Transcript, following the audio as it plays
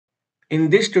In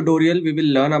this tutorial, we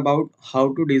will learn about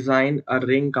how to design a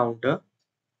ring counter.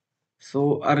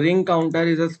 So a ring counter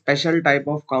is a special type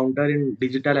of counter in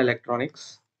digital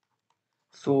electronics.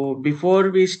 So before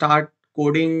we start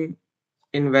coding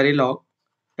in Verilog,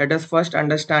 let us first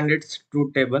understand its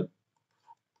truth table.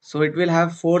 So it will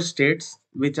have four states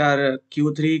which are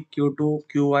Q3, Q2,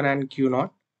 Q1 and Q0.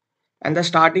 And the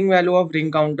starting value of ring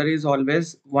counter is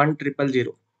always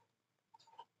 1000.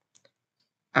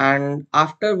 And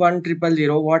after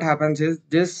 1000, what happens is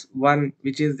this one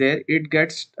which is there, it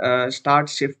gets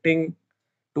starts shifting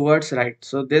towards right.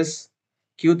 So this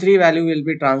Q3 value will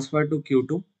be transferred to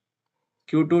Q2,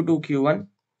 Q2 to Q1,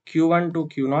 Q1 to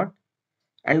Q0,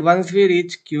 and once we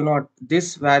reach Q0,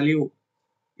 this value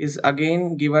is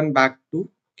again given back to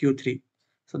Q3.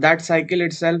 So that cycle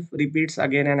itself repeats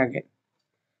again and again.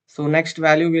 So next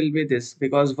value will be this,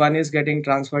 because one is getting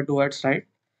transferred towards right,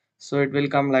 so it will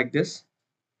come like this.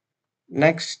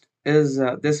 Next is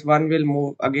this one will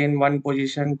move again one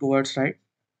position towards right,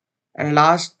 and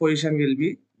last position will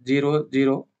be 0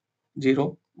 0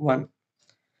 0 1.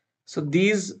 So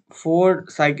these four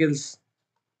cycles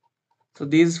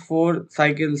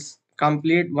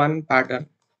complete one pattern.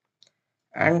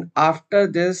 And after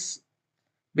this,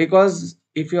 because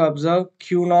if you observe,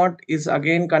 Q0 is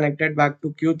again connected back to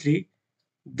Q3,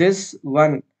 this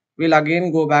one will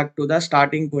again go back to the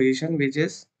starting position, which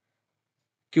is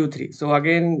Q3. So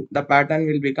again the pattern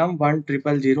will become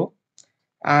 1000,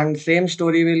 and same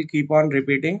story will keep on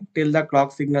repeating till the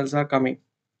clock signals are coming.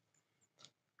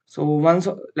 So once,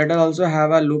 let us also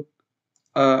have a look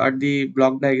at the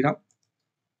block diagram.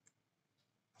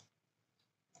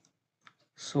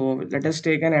 So let us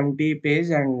take an empty page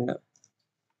and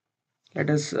let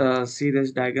us see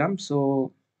this diagram.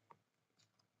 So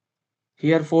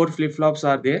here four flip-flops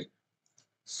are there.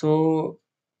 So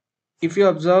if you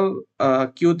observe,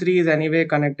 Q3 is anyway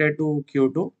connected to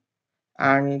Q2,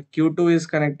 and Q2 is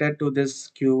connected to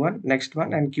this Q1, next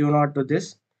one, and Q0 to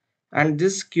this, and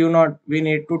this Q0 we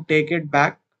need to take it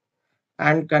back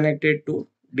and connect it to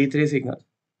D3 signal.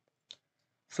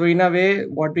 So in a way,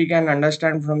 what we can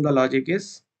understand from the logic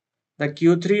is the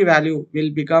Q3 value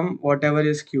will become whatever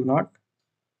is Q0,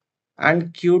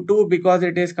 and Q2, because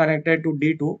it is connected to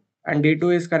D2 and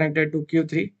D2 is connected to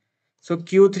Q3, so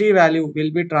Q3 value will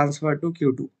be transferred to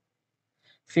Q2.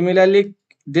 Similarly,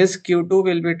 this Q2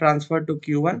 will be transferred to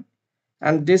Q1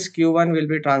 and this Q1 will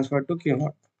be transferred to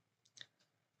Q0.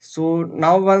 So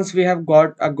now once we have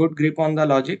got a good grip on the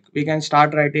logic, we can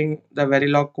start writing the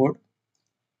Verilog code.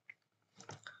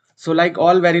 So like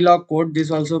all Verilog code, this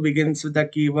also begins with the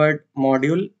keyword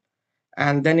module,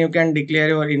 and then you can declare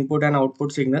your input and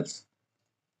output signals.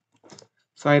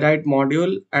 So I write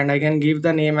module and I can give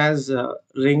the name as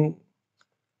ring,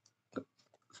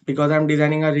 because I'm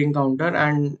designing a ring counter,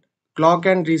 and clock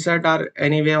and reset are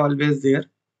anyway always there.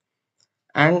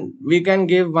 And we can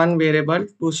give one variable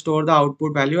to store the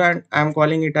output value, and I'm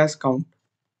calling it as count.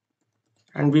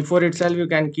 And before itself you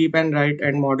can keep and write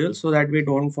end module so that we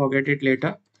don't forget it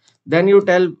later. Then you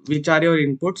tell which are your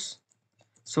inputs.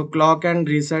 So clock and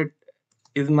reset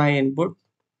is my input,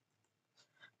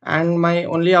 and my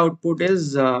only output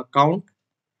is count,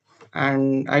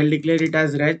 and I'll declare it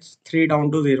as reg 3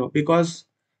 down to 0 because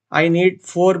I need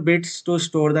 4 bits to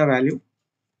store the value.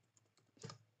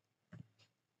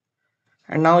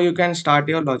 And now you can start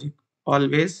your logic.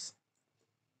 Always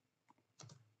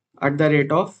at the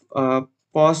rate of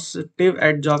positive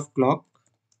edge of clock,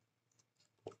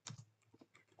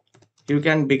 you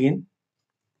can begin.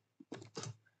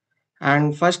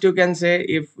 And first you can say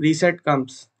if reset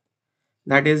comes,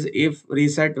 that is if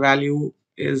reset value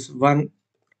is 1,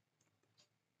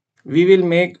 we will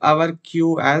make our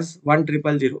Q as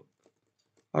 1000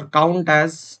 or count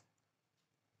as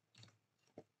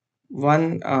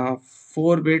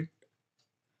 4 bit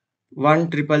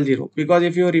 1000, because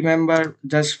if you remember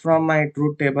just from my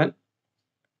truth table,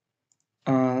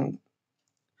 uh,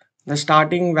 the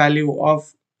starting value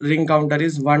of ring counter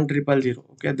is 1000.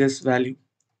 Okay, this value.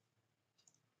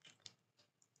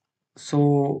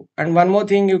 So, and one more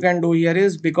thing you can do here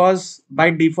is, because by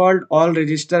default all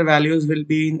register values will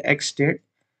be in X state,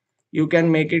 you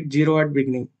can make it 0 at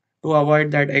beginning to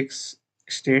avoid that X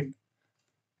state.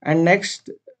 And next,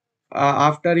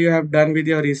 after you have done with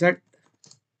your reset,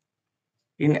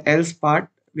 in else part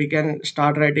we can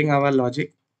start writing our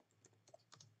logic.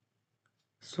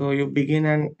 So you begin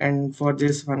and end for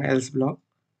this one else block,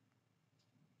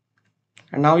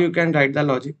 and now you can write the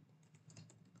logic.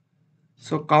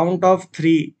 So count of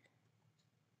 3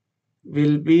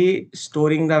 will be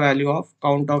storing the value of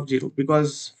count of 0,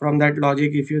 because from that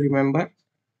logic, if you remember,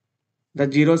 the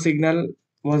 0 signal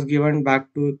was given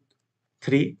back to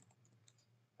 3,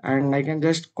 and I can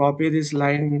just copy this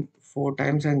line 4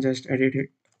 times and just edit it.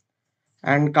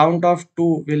 And count of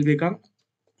 2 will become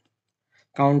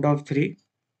count of 3,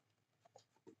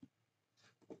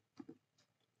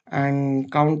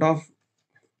 and count of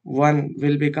 1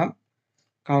 will become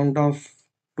count of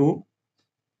 2,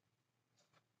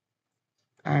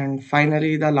 and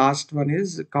finally the last one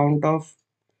is count of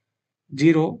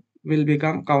 0 will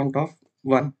become count of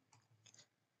 1.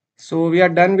 So we are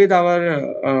done with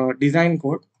our design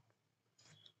code.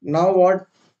 Now what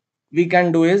we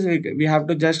can do is we have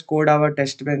to just code our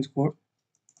test bench code.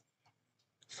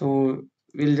 So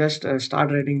we'll just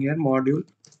start writing here module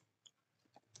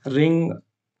ring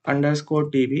underscore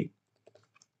tb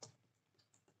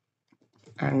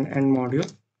and end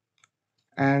module.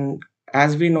 And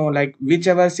as we know, like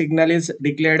whichever signal is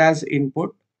declared as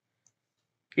input,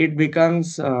 it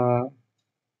becomes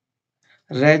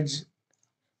reg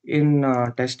in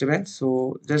test bench.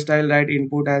 So just I'll write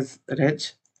input as reg,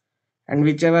 and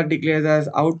whichever declares as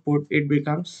output, it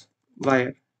becomes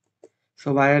wire.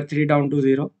 So wire 3 down to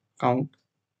 0 count.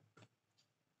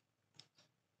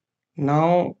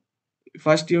 Now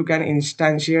first you can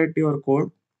instantiate your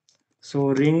code. So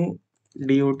ring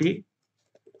dot,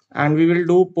 and we will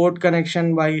do port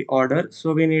connection by order.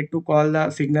 So we need to call the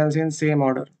signals in same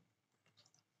order.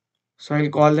 So I'll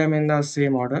call them in the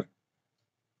same order.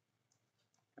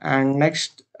 And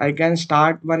next I can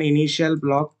start one initial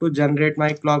block to generate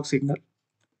my clock signal.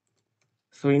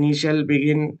 So initial,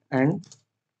 begin, end,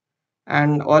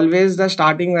 and always the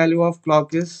starting value of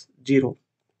clock is 0.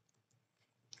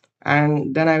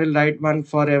 And then I will write one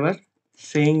forever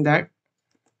saying that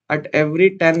at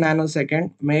every 10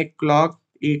 nanosecond make clock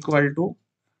equal to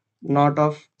not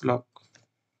of clock.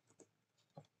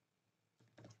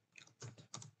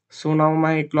 So now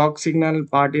my clock signal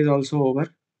part is also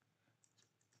over.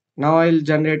 Now I'll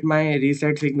generate my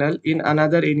reset signal in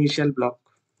another initial block.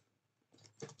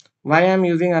 Why I'm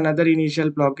using another initial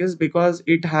block is because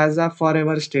it has a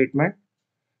forever statement.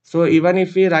 So even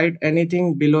if we write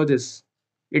anything below this,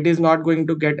 it is not going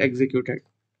to get executed.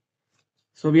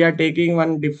 So we are taking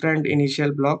one different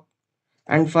initial block.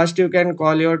 And first you can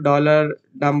call your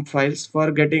 $dump files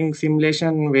for getting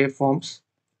simulation waveforms.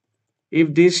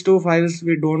 If these two files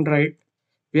we don't write,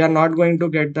 we are not going to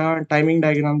get the timing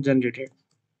diagram generated,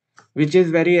 which is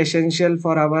very essential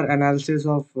for our analysis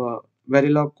of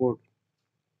Verilog code.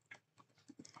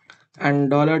 And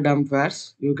 $dump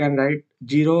vars, you can write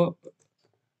 0,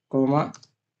 dot.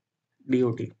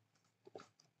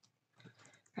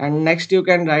 And next you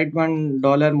can write one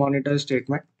 $monitor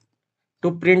statement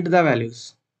to print the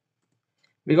values,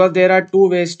 because there are two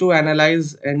ways to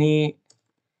analyze any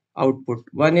output.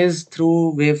 One is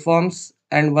through waveforms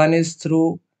and one is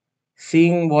through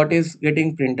seeing what is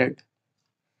getting printed.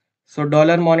 So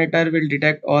 $monitor will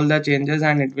detect all the changes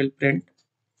and it will print.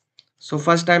 So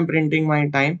first I'm printing my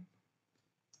time.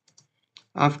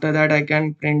 After that I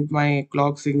can print my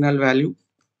clock signal value.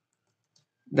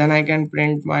 Then I can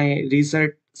print my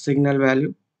reset signal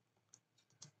value.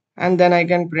 And then I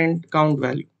can print count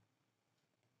value.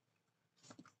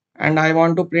 And I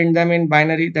want to print them in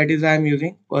binary, that is I am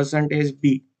using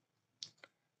 %b.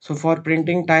 So for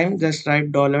printing time, just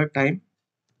write $time,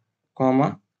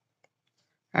 comma,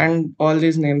 and all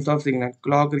these names of signal,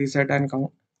 clock, reset, and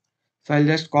count. So I'll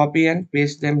just copy and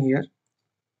paste them here,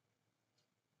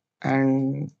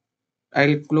 and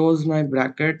I'll close my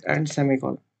bracket and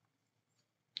semicolon.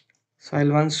 So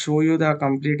I'll once show you the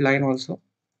complete line also.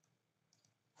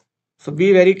 So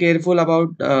be very careful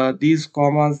about these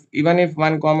commas. Even if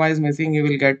one comma is missing, you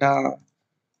will get a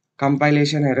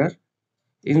compilation error.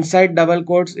 Inside double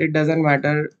quotes, it doesn't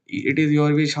matter. It is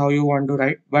your wish how you want to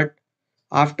write. But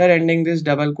after ending this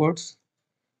double quotes,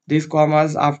 these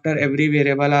commas after every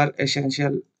variable are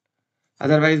essential.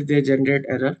 Otherwise, they generate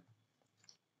error.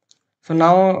 So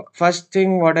now first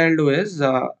thing what I'll do is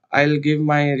I'll give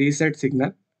my reset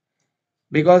signal,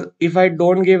 because if I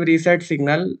don't give reset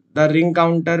signal, the ring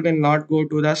counter will not go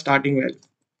to the starting value.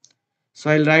 So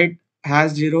I'll write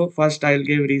 #0. First I'll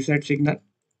give reset signal,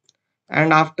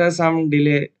 and after some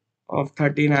delay of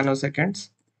 30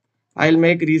 nanoseconds, I'll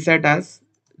make reset as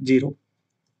 0.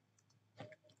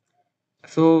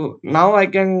 So now I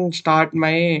can start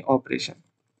my operation.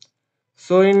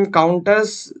 So in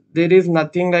counters, there is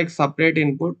nothing like separate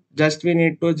input, just we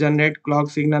need to generate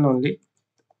clock signal only.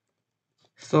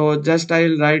 So just I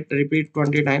will write repeat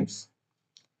 20 times,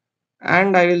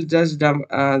 and I will just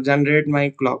generate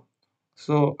my clock.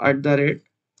 So at the rate,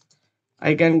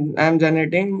 I am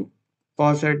generating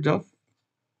pause edge of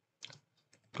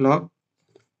clock,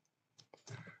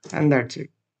 and that's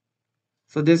it.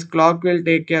 So this clock will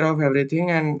take care of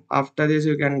everything, and after this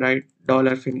you can write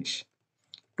 $finish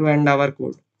to end our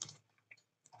code.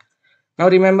 Now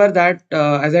remember that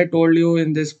as I told you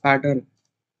in this pattern,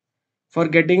 for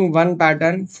getting one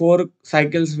pattern, 4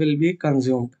 cycles will be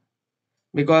consumed,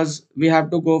 because we have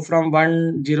to go from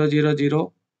 1000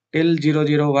 till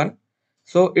 001.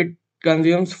 So it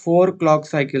consumes 4 clock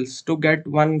cycles to get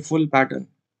one full pattern.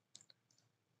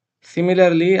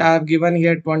 Similarly, I have given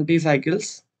here 20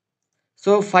 cycles.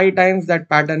 So 5 times that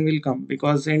pattern will come,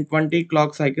 because in 20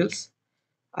 clock cycles,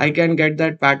 I can get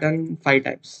that pattern 5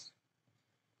 times.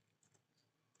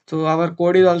 So our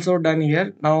code is also done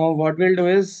here. Now what we'll do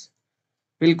is,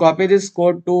 we'll copy this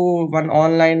code to one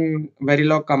online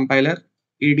Verilog compiler,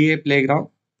 EDA Playground,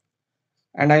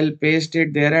 and I'll paste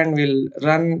it there, and we'll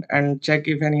run and check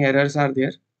if any errors are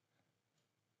there.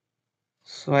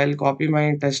 So I'll copy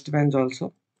my test bench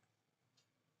also.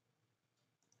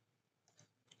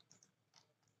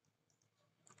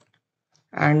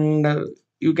 And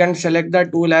you can select the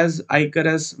tool as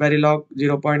Icarus Verilog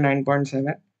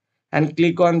 0.9.7 and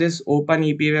click on this open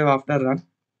EPWave after run.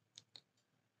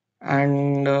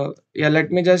 And yeah,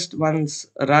 let me just once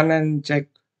run and check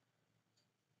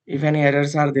if any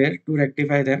errors are there to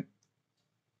rectify them.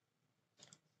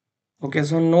 Okay,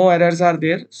 so no errors are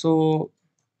there. So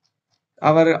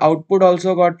our output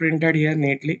also got printed here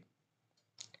neatly.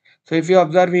 So if you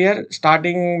observe here,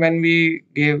 starting when we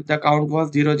gave, the count was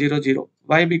 000.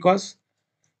 Why? Because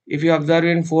if you observe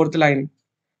in fourth line,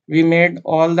 we made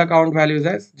all the count values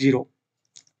as 0.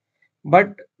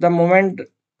 But the moment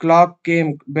clock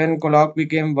came, when clock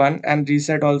became 1 and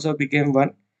reset also became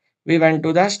 1, we went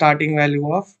to the starting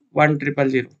value of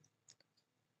 1000.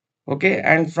 Okay,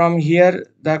 and from here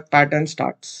the pattern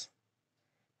starts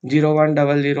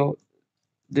 0100,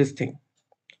 this thing.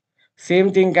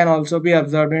 Same thing can also be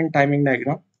observed in timing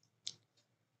diagram.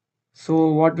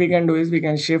 So what we can do is, we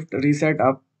can shift reset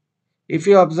up. If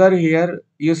you observe here,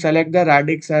 you select the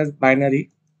radix as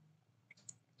binary.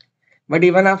 But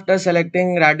even after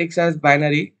selecting radix as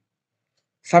binary,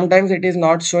 sometimes it is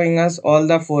not showing us all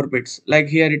the 4 bits. Like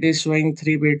here it is showing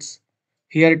 3 bits,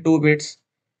 here 2 bits.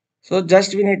 So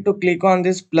just we need to click on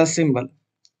this plus symbol.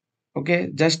 Okay,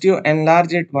 just you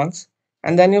enlarge it once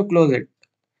and then you close it.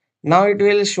 Now it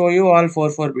will show you all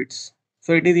 4 bits.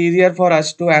 So it is easier for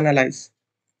us to analyze.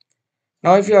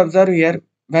 Now if you observe here,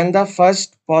 when the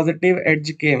first positive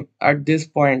edge came at this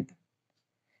point,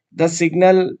 the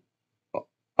signal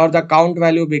or the count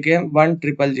value became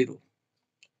 1000.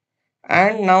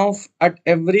 And now at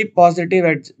every positive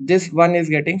edge, this one is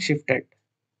getting shifted.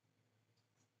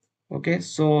 Okay,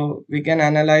 so we can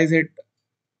analyze it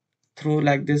through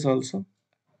like this also.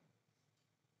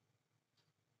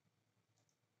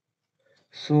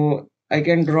 So I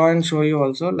can draw and show you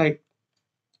also, like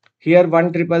here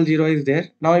 1000 is there.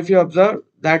 Now if you observe,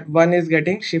 that one is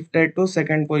getting shifted to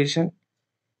second position,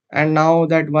 and now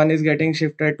that one is getting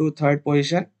shifted to third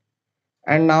position,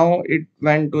 and now it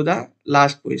went to the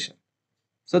last position.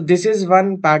 So this is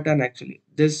one pattern actually,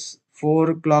 this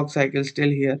 4 clock cycle still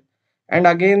here, and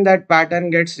again that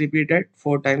pattern gets repeated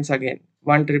 4 times again,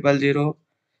 1000,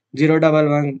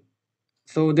 011.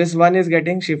 So this one is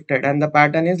getting shifted, and the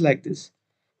pattern is like this.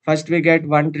 First we get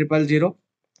 1000,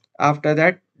 after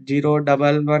that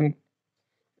 011,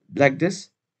 like this,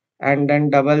 and then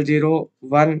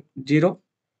 0010,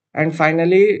 and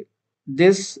finally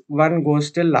this one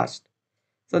goes till last.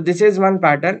 So this is one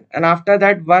pattern, and after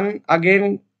that one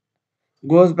again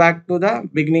goes back to the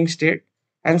beginning state,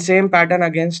 and same pattern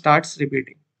again starts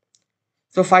repeating.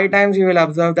 So 5 times you will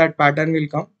observe that pattern will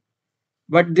come.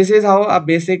 But this is how a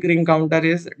basic ring counter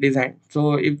is designed.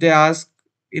 So if they ask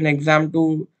in exam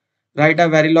to write a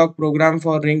Verilog program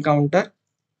for ring counter,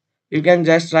 you can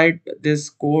just write this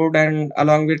code and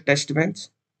along with test bench,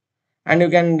 and you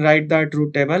can write the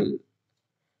truth table.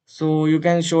 So you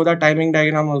can show the timing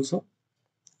diagram also.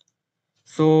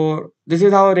 So this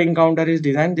is how ring counter is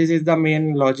designed. This is the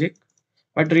main logic.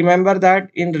 But remember that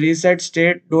in reset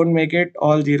state, don't make it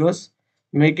all zeros.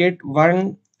 Make it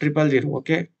 1000.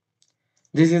 Okay.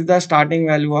 This is the starting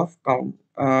value of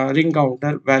ring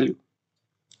counter value.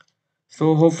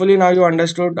 So hopefully now you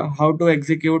understood how to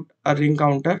execute a ring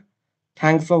counter.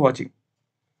 Thanks for watching.